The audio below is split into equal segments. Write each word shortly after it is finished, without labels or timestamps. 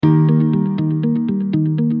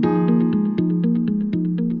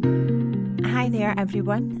there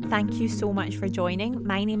everyone, thank you so much for joining.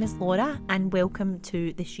 My name is Laura and welcome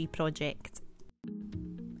to the She Project.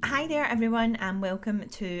 Hi there everyone and welcome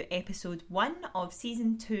to episode 1 of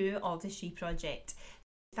season 2 of the She Project.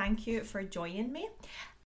 Thank you for joining me.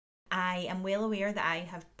 I am well aware that I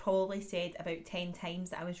have probably said about 10 times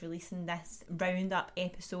that I was releasing this roundup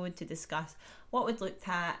episode to discuss what we'd looked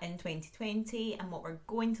at in 2020 and what we're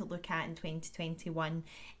going to look at in 2021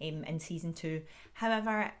 in season 2.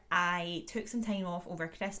 However, I took some time off over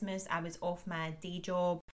Christmas. I was off my day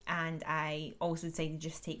job and I also decided to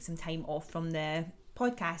just take some time off from the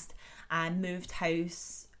podcast. I moved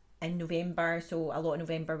house in November, so a lot of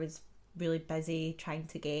November was really busy trying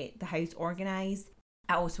to get the house organised.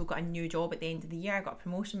 I also got a new job at the end of the year. I got a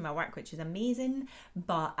promotion in my work, which is amazing,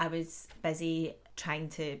 but I was busy trying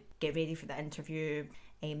to get ready for the interview.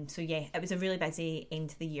 So yeah, it was a really busy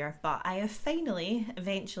end of the year, but I have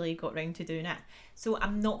eventually got round to doing it. So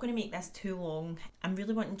I'm not going to make this too long. I'm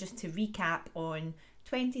really wanting just to recap on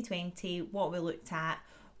 2020, what we looked at,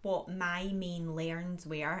 what my main learns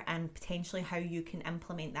were, and potentially how you can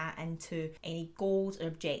implement that into any goals or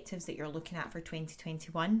objectives that you're looking at for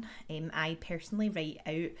 2021. I personally write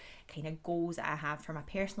out kind of goals that I have for my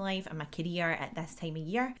personal life and my career at this time of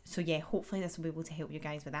year. So yeah, hopefully this will be able to help you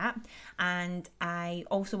guys with that. And I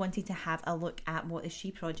also wanted to have a look at what the She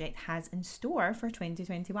Project has in store for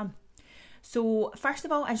 2021. So first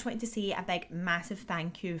of all, I just wanted to say a big massive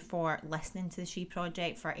thank you for listening to the She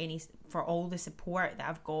Project, for all the support that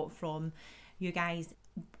I've got from you guys.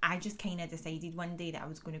 I just kind of decided one day that I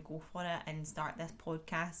was going to go for it and start this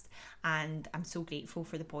podcast, and I'm so grateful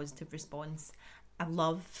for the positive response. I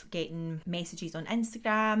love getting messages on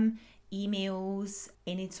Instagram, emails,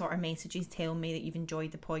 any sort of messages telling me that you've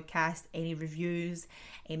enjoyed the podcast, any reviews.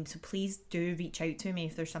 So please do reach out to me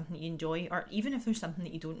if there's something that you enjoy, or even if there's something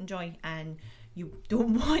that you don't enjoy and you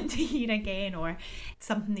don't want to hear again, or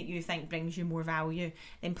something that you think brings you more value,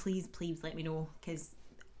 then please let me know, because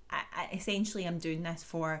I essentially I'm doing this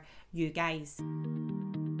for you guys.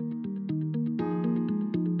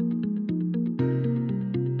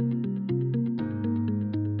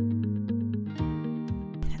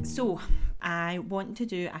 So I want to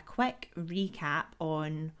do a quick recap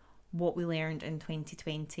on what we learned in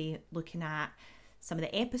 2020, looking at some of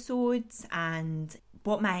the episodes and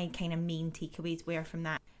what my kind of main takeaways were from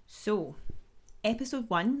that. So episode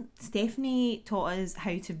 1, Stephanie taught us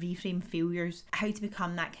how to reframe failures, how to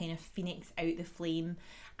become that kind of phoenix out the flame,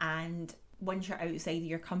 and once you're outside of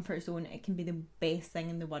your comfort zone, it can be the best thing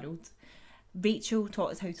in the world. Rachel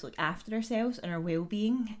taught us how to look after ourselves and our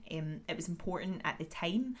well-being. It was important at the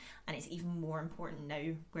time, and it's even more important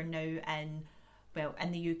now. We're now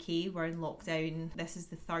in the UK, we're in lockdown. This is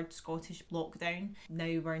the 3rd Scottish lockdown.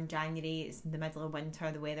 Now we're in January, it's in the middle of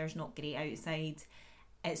winter, the weather's not great outside.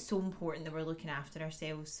 It's so important that we're looking after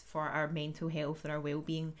ourselves for our mental health and our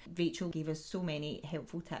well-being. Rachel gave us so many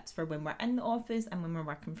helpful tips for when we're in the office and when we're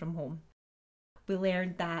working from home. We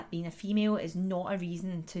learned that being a female is not a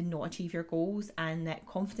reason to not achieve your goals, and that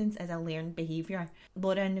confidence is a learned behaviour.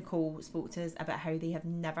 Laura and Nicole spoke to us about how they have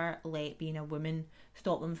never let being a woman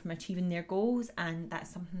stop them from achieving their goals, and that's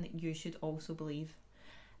something that you should also believe.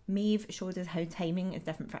 Maeve showed us how timing is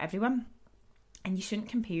different for everyone, and you shouldn't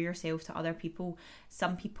compare yourself to other people.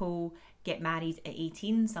 Some people get married at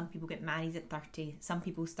 18, some people get married at 30, some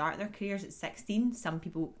people start their careers at 16, some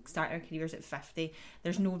people start their careers at 50.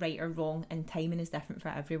 There's no right or wrong, and timing is different for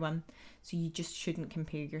everyone, so you just shouldn't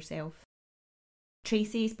compare yourself.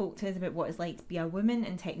 Tracy spoke to us about what it's like to be a woman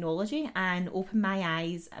in technology and opened my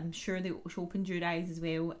eyes. I'm sure that she opened your eyes as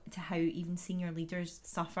well to how even senior leaders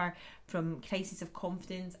suffer from crisis of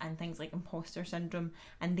confidence and things like imposter syndrome,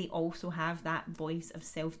 and they also have that voice of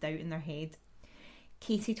self-doubt in their head.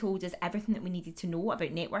 Katie told us everything that we needed to know about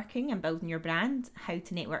networking and building your brand, how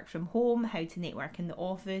to network from home, how to network in the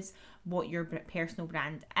office, what your personal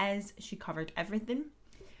brand is. She covered everything.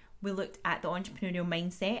 We looked at the entrepreneurial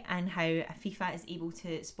mindset and how FIFA is able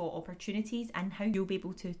to spot opportunities and how you'll be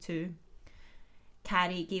able to too.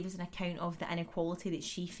 Carrie gave us an account of the inequality that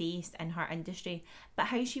she faced in her industry, but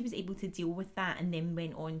how she was able to deal with that and then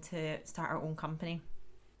went on to start her own company.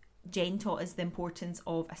 Jen taught us the importance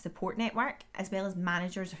of a support network as well as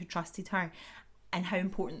managers who trusted her, and how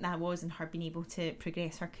important that was in her being able to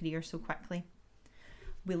progress her career so quickly.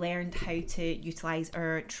 We learned how to utilise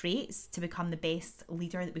our traits to become the best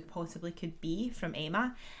leader that we possibly could be from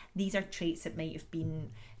Emma. These are traits that might have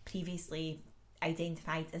been previously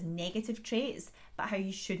identified as negative traits, but how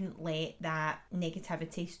you shouldn't let that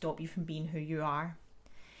negativity stop you from being who you are.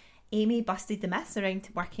 Amy busted the myths around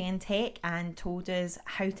working in tech and told us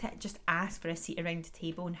how to just ask for a seat around the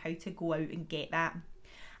table and how to go out and get that.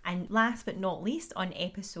 And last but not least, on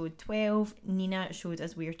episode 12, Nina showed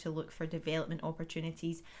us where to look for development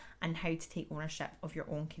opportunities and how to take ownership of your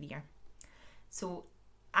own career. So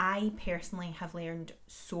I personally have learned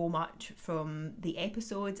so much from the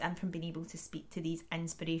episodes and from being able to speak to these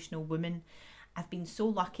inspirational women. I've been so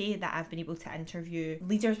lucky that I've been able to interview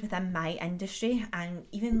leaders within my industry and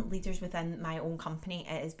even leaders within my own company.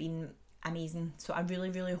 It has been amazing. So I really,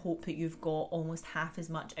 really hope that you've got almost half as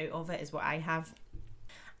much out of it as what I have.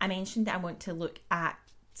 I mentioned that I want to look at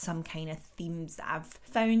some kind of themes that I've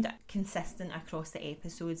found consistent across the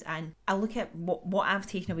episodes, and I'll look at what I've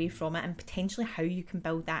taken away from it and potentially how you can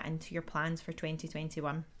build that into your plans for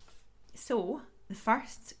 2021. So the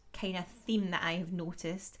first kind of theme that I have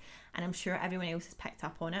noticed, and I'm sure everyone else has picked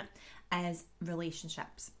up on it, is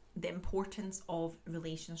relationships. The importance of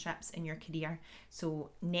relationships in your career. So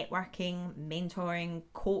networking, mentoring,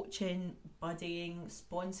 coaching, buddying,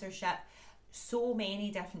 sponsorship, so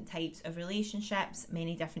many different types of relationships,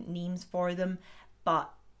 many different names for them,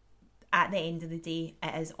 but at the end of the day,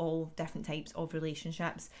 it is all different types of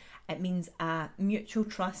relationships. It means a mutual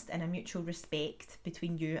trust and a mutual respect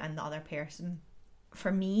between you and the other person.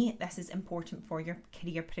 For me, this is important for your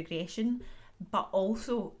career progression, but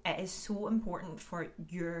also it is so important for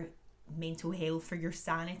your mental health, for your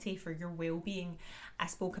sanity, for your well-being. I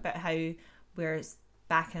spoke about how we're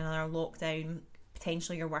back in another lockdown.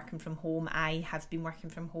 Potentially you're working from home. I have been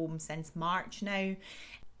working from home since March now.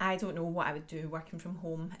 I don't know what I would do working from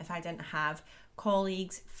home if I didn't have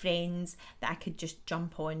colleagues, friends that I could just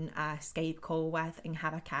jump on a Skype call with and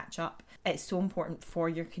have a catch up. It's so important for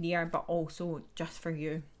your career, but also just for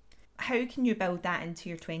you. How can you build that into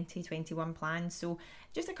your 2021 plans? So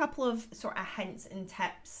just a couple of sort of hints and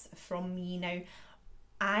tips from me now.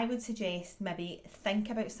 I would suggest maybe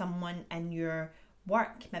think about someone in your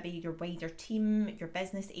work, maybe your wider team, your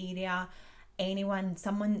business area,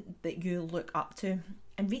 someone that you look up to,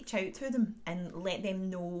 and reach out to them and let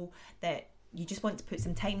them know that you just want to put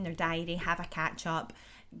some time in their diary, have a catch up.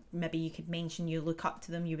 Maybe you could mention you look up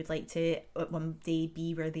to them, you would like to one day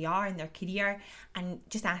be where they are in their career, and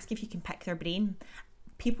just ask if you can pick their brain.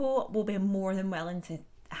 People will be more than willing to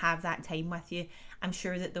have that time with you. I'm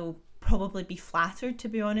sure that they'll probably be flattered, to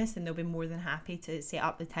be honest, and they'll be more than happy to set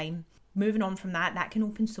up the time. Moving on from that can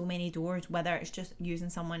open so many doors, whether it's just using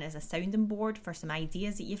someone as a sounding board for some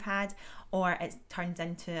ideas that you've had, or it turns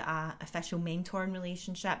into an official mentoring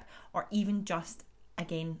relationship, or even just,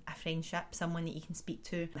 again, a friendship, someone that you can speak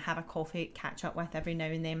to, have a coffee, catch up with every now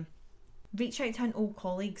and then. Reach out to an old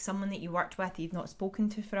colleague, someone that you worked with, you've not spoken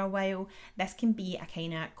to for a while. This can be a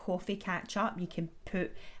kind of coffee catch up. You can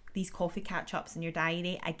put these coffee catch-ups in your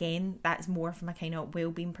diary. Again, that's more from a kind of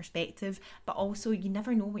well-being perspective, but also you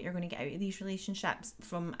never know what you're going to get out of these relationships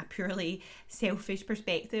from a purely selfish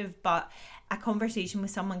perspective, but a conversation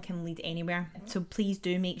with someone can lead anywhere. So please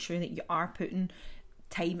do make sure that you are putting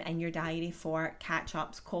time in your diary for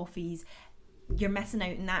catch-ups, coffees. You're missing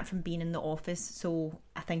out on that from being in the office, so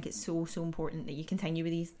I think it's so important that you continue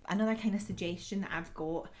with these. Another kind of suggestion that I've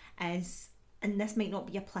got is, and this might not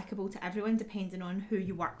be applicable to everyone depending on who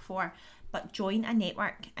you work for, but join a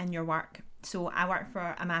network in your work. So I work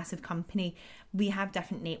for a massive company. We have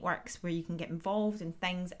different networks where you can get involved in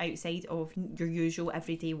things outside of your usual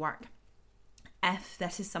everyday work. If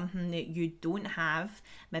this is something that you don't have,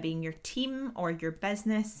 maybe in your team or your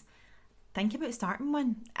business, think about starting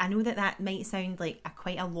one. I know that might sound like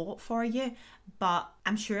quite a lot for you, but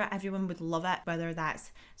I'm sure everyone would love it, whether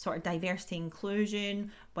that's sort of diversity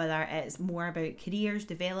inclusion, whether it's more about careers,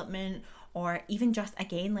 development, or even just,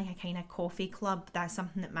 again, like a kind of coffee club. That's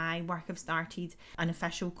something that my work have started, an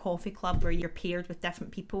official coffee club where you're paired with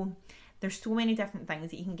different people. There's so many different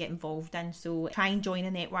things that you can get involved in, so try and join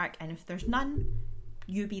a network, and if there's none,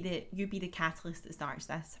 you be the catalyst that starts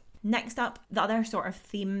this. Next up, the other sort of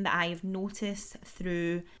theme that I've noticed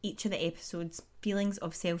through each of the episodes, feelings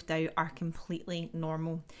of self-doubt are completely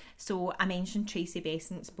normal. So I mentioned Tracy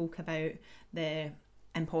Besant spoke about the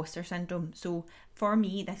imposter syndrome. So for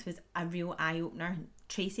me, this was a real eye-opener.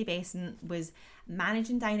 Tracy Besant was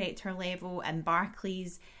managing director level in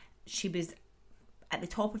Barclays. She was at the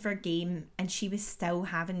top of her game and she was still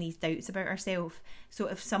having these doubts about herself. So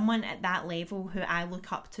if someone at that level who I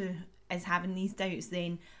look up to is having these doubts,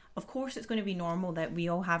 then of course it's going to be normal that we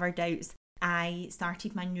all have our doubts. I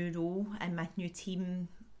started my new role and my new team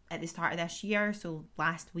at the start of this year, so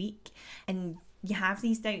last week, and you have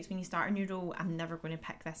these doubts when you start a new role. I'm never going to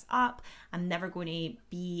pick this up. I'm never going to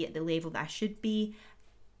be at the level that I should be.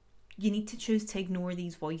 You need to choose to ignore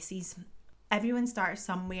these voices. Everyone starts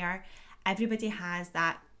somewhere. Everybody has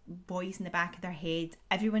that voice in the back of their head.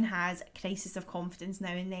 Everyone has a crisis of confidence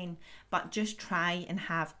now and then, but just try and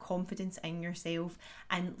have confidence in yourself.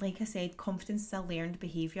 And like I said, confidence is a learned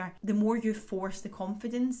behaviour. The more you force the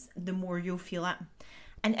confidence, the more you'll feel it.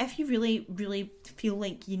 And if you really, really feel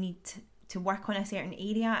like you need to work on a certain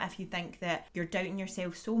area, if you think that you're doubting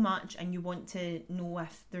yourself so much and you want to know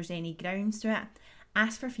if there's any grounds to it,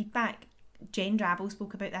 ask for feedback. Jen Drabble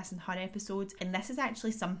spoke about this in her episodes, and this is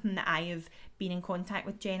actually something that I have been in contact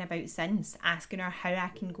with Jen about since, asking her how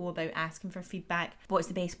I can go about asking for feedback, what's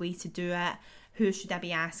the best way to do it, who should I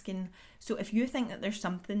be asking. So if you think that there's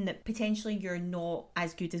something that potentially you're not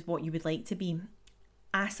as good as what you would like to be,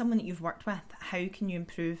 ask someone that you've worked with, how can you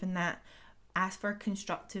improve in that? Ask for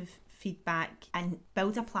constructive feedback and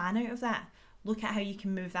build a plan out of that. Look at how you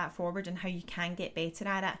can move that forward and how you can get better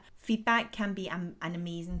at it. Feedback can be an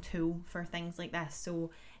amazing tool for things like this.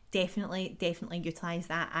 So definitely utilise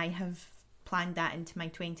that. I have planned that into my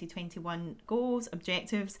 2021 goals,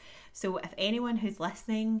 objectives. So if anyone who's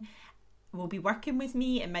listening will be working with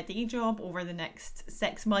me in my day job over the next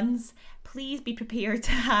 6 months, please be prepared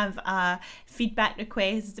to have a feedback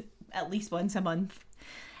request at least once a month.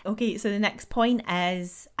 Okay, so the next point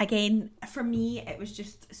is, again, for me, it was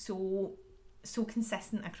just so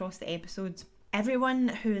consistent across the episodes. Everyone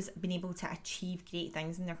who's been able to achieve great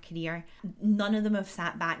things in their career, none of them have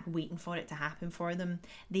sat back waiting for it to happen for them.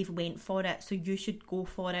 They've went for it, so you should go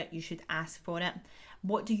for it. You should ask for it.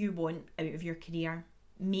 What do you want out of your career?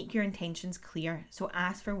 Make your intentions clear. So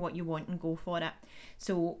ask for what you want and go for it.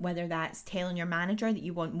 So whether that's telling your manager that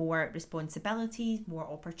you want more responsibilities, more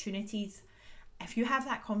opportunities, if you have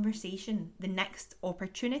that conversation, the next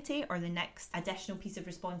opportunity or the next additional piece of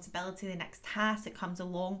responsibility, the next task that comes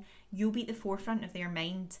along, you'll be at the forefront of their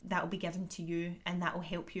mind. That will be given to you and that will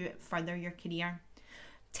help you further your career.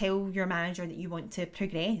 Tell your manager that you want to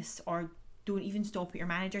progress, or don't even stop at your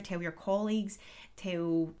manager. Tell your colleagues,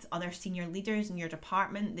 tell other senior leaders in your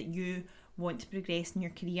department that you want to progress in your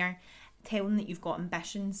career. Tell them that you've got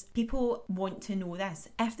ambitions. People want to know this.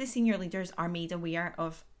 If the senior leaders are made aware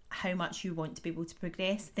of how much you want to be able to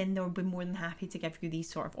progress, then they'll be more than happy to give you these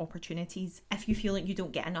sort of opportunities. If you feel like you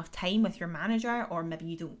don't get enough time with your manager, or maybe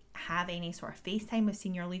you don't have any sort of face time with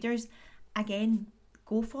senior leaders, again,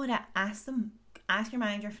 go for it. Ask them. Ask your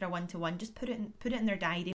manager for a one-to-one. Just put it in their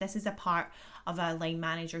diary. This is a part of a line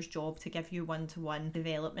manager's job, to give you one-to-one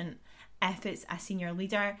development. If it's a senior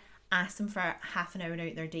leader, ask them for half an hour out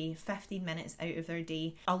of their day, 15 minutes out of their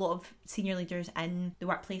day. A lot of senior leaders in the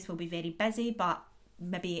workplace will be very busy, but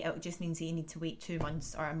maybe it just means that you need to wait 2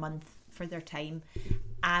 months or a month for their time.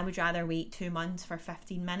 I would rather wait 2 months for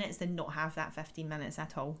 15 minutes than not have that 15 minutes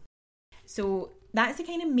at all. So that's the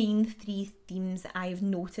kind of main 3 themes that I've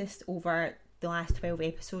noticed over the last 12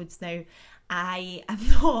 episodes. Now, I am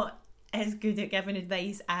not as good at giving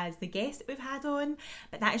advice as the guests that we've had on,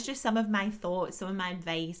 but that is just some of my thoughts, some of my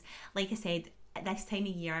advice. Like I said, at this time of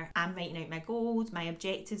year, I'm writing out my goals, my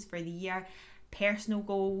objectives for the year, personal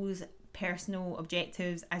goals, personal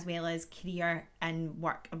objectives, as well as career and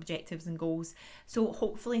work objectives and goals. So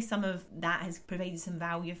hopefully some of that has provided some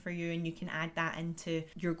value for you, and you can add that into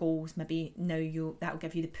your goals. Maybe now that'll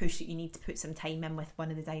give you the push that you need to put some time in with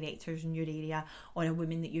one of the directors in your area, or a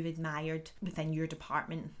woman that you've admired within your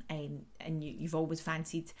department, and you've always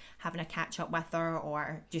fancied having a catch up with her,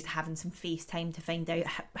 or just having some FaceTime to find out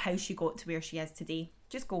how she got to where she is today.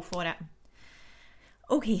 Just go for it.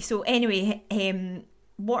 Okay, so anyway,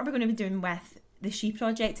 what are we going to be doing with the She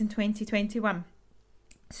Project in 2021?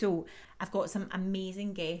 So I've got some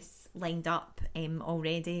amazing guests lined up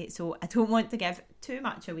already, so I don't want to give too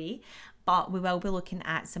much away, but we will be looking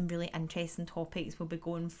at some really interesting topics. We'll be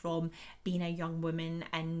going from being a young woman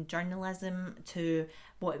in journalism to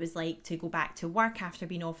what it was like to go back to work after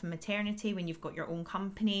being off on maternity when you've got your own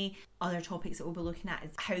company. Other topics that we'll be looking at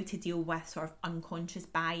is how to deal with sort of unconscious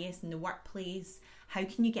bias in the workplace. How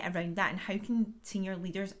can you get around that, and how can senior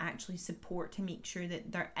leaders actually support to make sure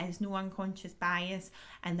that there is no unconscious bias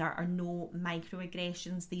and there are no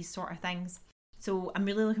microaggressions, these sort of things. So I'm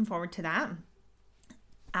really looking forward to that.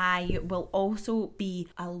 I will also be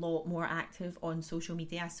a lot more active on social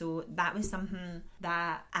media. So that was something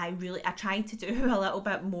that I tried to do a little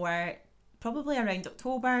bit more. Probably around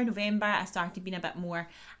October, November, I started being a bit more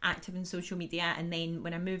active in social media. And then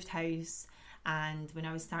when I moved house and when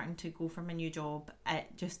I was starting to go for my new job,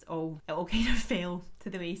 it all kind of fell to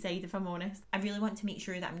the wayside, if I'm honest. I really want to make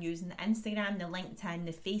sure that I'm using the Instagram, the LinkedIn,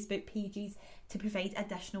 the Facebook pages to provide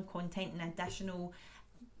additional content and additional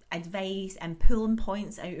advice and pulling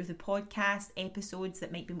points out of the podcast episodes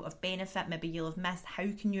that might be of benefit, maybe you'll have missed. How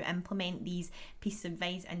can you implement these pieces of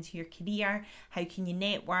advice into your career? How can you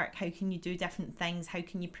network? How can you do different things? How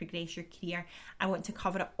can you progress your career? I want to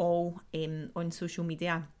cover it all on social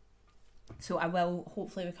media. So I will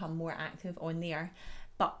hopefully become more active on there.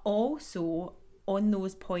 But also on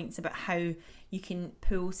those points about how you can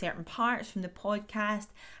pull certain parts from the podcast,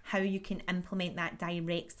 how you can implement that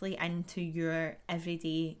directly into your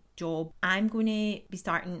everyday job. I'm going to be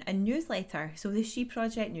starting a newsletter. So the She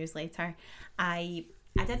Project newsletter, I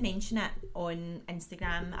did mention it on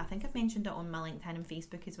Instagram. I think I've mentioned it on my LinkedIn and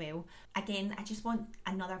Facebook as well. Again, I just want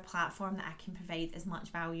another platform that I can provide as much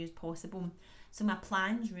value as possible. So my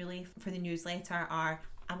plans really for the newsletter are,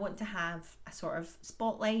 I want to have a sort of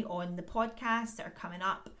spotlight on the podcasts that are coming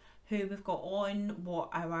up, who we've got on, what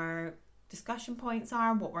our discussion points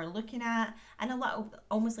are, what we're looking at, and a little,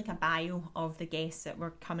 almost like a bio of the guests that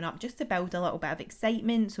were coming up, just to build a little bit of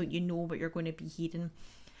excitement so you know what you're going to be hearing.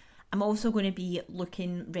 I'm also going to be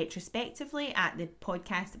looking retrospectively at the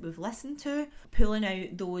podcast that we've listened to, pulling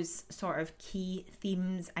out those sort of key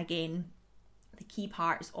themes again, the key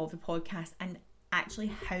parts of the podcast, and actually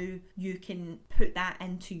how you can put that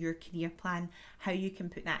into your career plan, how you can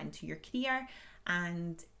put that into your career,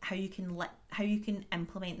 and how you can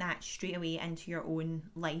implement that straight away into your own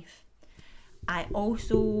life. I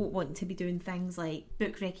also want to be doing things like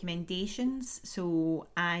book recommendations. So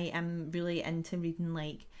I am really into reading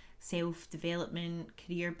like self-development,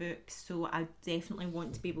 career books. So I definitely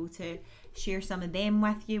want to be able to share some of them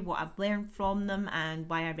with you, what I've learned from them and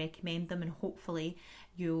why I recommend them, and hopefully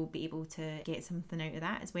you'll be able to get something out of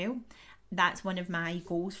that as well. That's one of my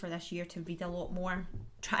goals for this year, to read a lot more,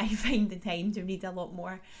 try and find the time to read a lot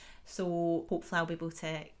more. So hopefully I'll be able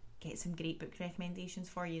to get some great book recommendations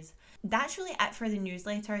for you. That's really it for the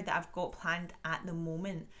newsletter that I've got planned at the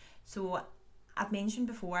moment. So I've mentioned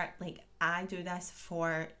before, like, I do this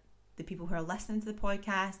for the people who are listening to the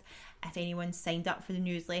podcast. If anyone's signed up for the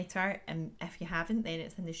newsletter, and if you haven't, then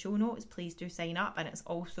it's in the show notes, please do sign up. And it's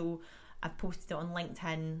also, I've posted it on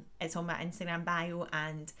LinkedIn, it's on my Instagram bio,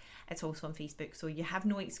 and it's also on Facebook, so you have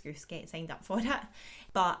no excuse, get signed up for it.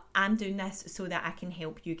 But I'm doing this so that I can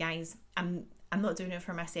help you guys. I'm not doing it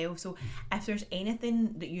for myself. So if there's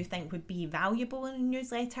anything that you think would be valuable in a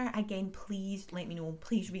newsletter, again, please let me know.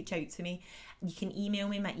 Please reach out to me. You can email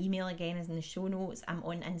me. My email again is in the show notes. I'm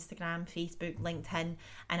on Instagram, Facebook, LinkedIn,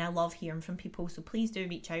 and I love hearing from people. So please do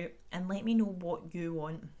reach out and let me know what you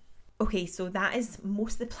want. Okay, so that is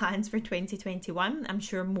most of the plans for 2021. I'm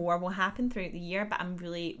sure more will happen throughout the year, but I'm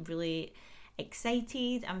really, really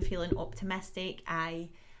excited. I'm feeling optimistic. I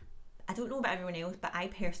don't know about everyone else, but I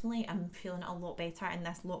personally am feeling a lot better in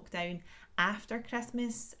this lockdown after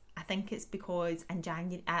Christmas. I think it's because in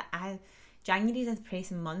January, January is a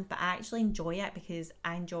depressing month, but I actually enjoy it because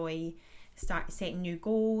I enjoy setting new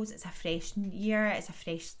goals. It's a fresh year, it's a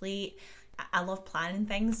fresh slate. I love planning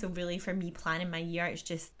things, so really for me, planning my year,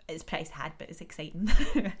 it's pretty sad, but it's exciting.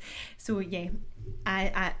 So yeah,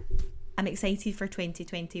 I'm excited for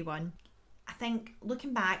 2021. I think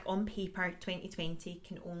looking back on paper, 2020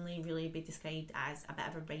 can only really be described as a bit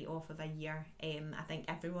of a write-off of a year. I think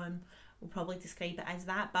everyone will probably describe it as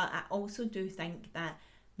that, but I also do think that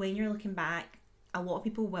when you're looking back, a lot of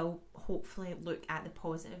people will hopefully look at the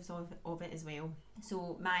positives of it as well.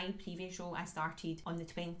 So my previous role, I started on the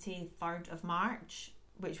 23rd of March,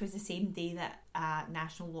 which was the same day that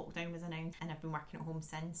national lockdown was announced, and I've been working at home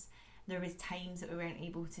since. There was times that we weren't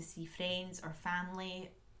able to see friends or family.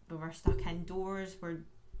 We were stuck indoors. We're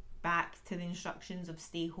back to the instructions of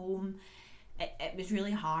stay home. It was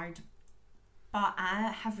really hard. But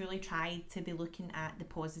I have really tried to be looking at the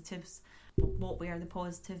positives. What were the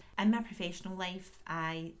positives? In my professional life,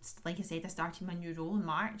 like I said, I started my new role in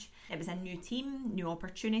March. It was a new team, new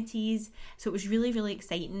opportunities. So it was really, really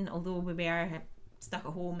exciting. Although we were stuck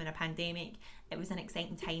at home in a pandemic, it was an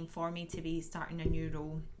exciting time for me to be starting a new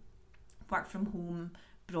role. Work from home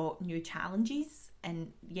brought new challenges.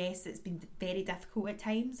 And yes, it's been very difficult at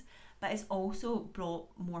times, but it's also brought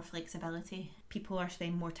more flexibility. People are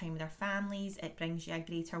spending more time with their families. It brings you a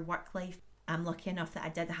greater work life. I'm lucky enough that I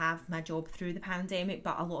did have my job through the pandemic,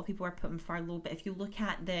 but a lot of people are put on furlough. But if you look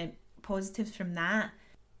at the positives from that,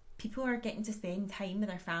 people are getting to spend time with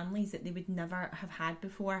their families that they would never have had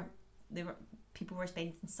before. People were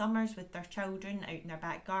spending summers with their children out in their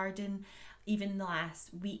back garden. Even the last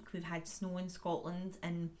week we've had snow in Scotland,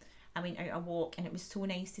 and I went out a walk, and it was so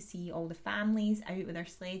nice to see all the families out with their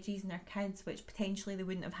sledges and their kids, which potentially they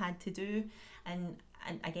wouldn't have had to do. And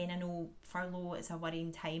again, I know furlough is a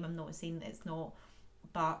worrying time. I'm not saying that it's not,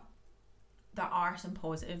 but there are some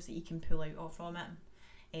positives that you can pull out of from it.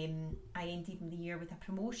 I ended the year with a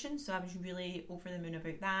promotion, so I was really over the moon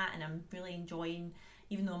about that, and I'm really enjoying,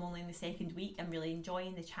 even though I'm only in the second week, I'm really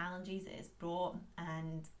enjoying the challenges that it's brought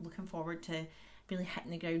and looking forward to really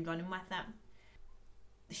hitting the ground running with it.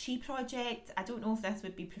 The She Project, I don't know if this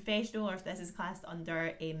would be professional or if this is classed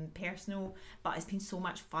under personal, but it's been so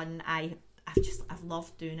much fun. I've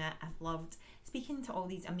loved doing it. I've loved speaking to all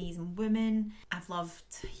these amazing women. I've loved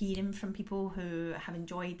hearing from people who have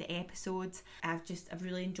enjoyed the episodes. I've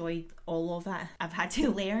really enjoyed all of it. I've had to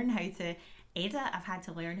learn how to edit, I've had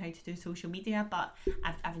to learn how to do social media, but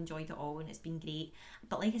I've enjoyed it all and it's been great.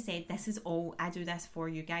 But like I said, this is all, I do this for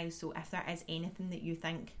you guys, so if there is anything that you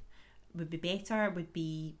think would be better,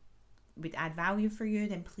 would add value for you,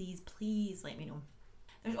 then please let me know.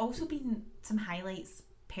 There's also been some highlights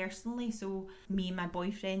personally. So me and my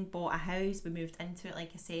boyfriend bought a house. We moved into it,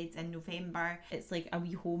 like I said, in November. It's like a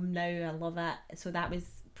wee home now. I love it. So that was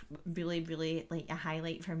really, really like a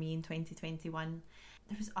highlight for me in 2021.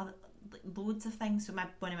 There was loads of things. So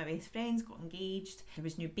one of my best friends got engaged. There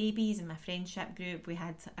was new babies in my friendship group. We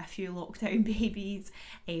had a few lockdown babies.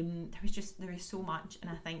 There was so much, and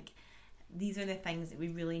I think these are the things that we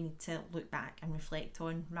really need to look back and reflect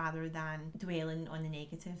on rather than dwelling on the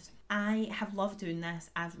negatives. I have loved doing this.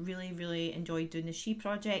 I've really, really enjoyed doing the She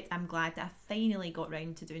Project. I'm glad that I finally got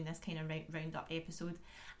round to doing this kind of roundup episode,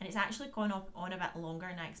 and it's actually gone on a bit longer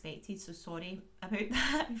than I expected, so sorry about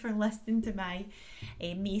that for listening to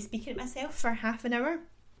me speaking at myself for half an hour.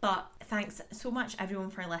 But thanks so much everyone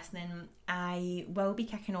for listening. I will be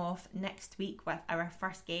kicking off next week with our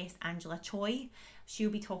first guest, Angela Choi. She'll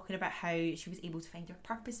be talking about how she was able to find her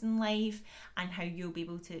purpose in life and how you'll be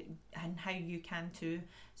able to, and how you can too.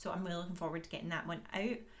 So I'm really looking forward to getting that one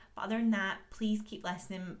out. But other than that, please keep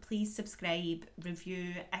listening. Please subscribe,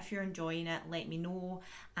 review. If you're enjoying it, let me know.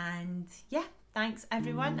 And yeah, thanks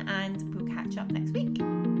everyone, and we'll catch up next week.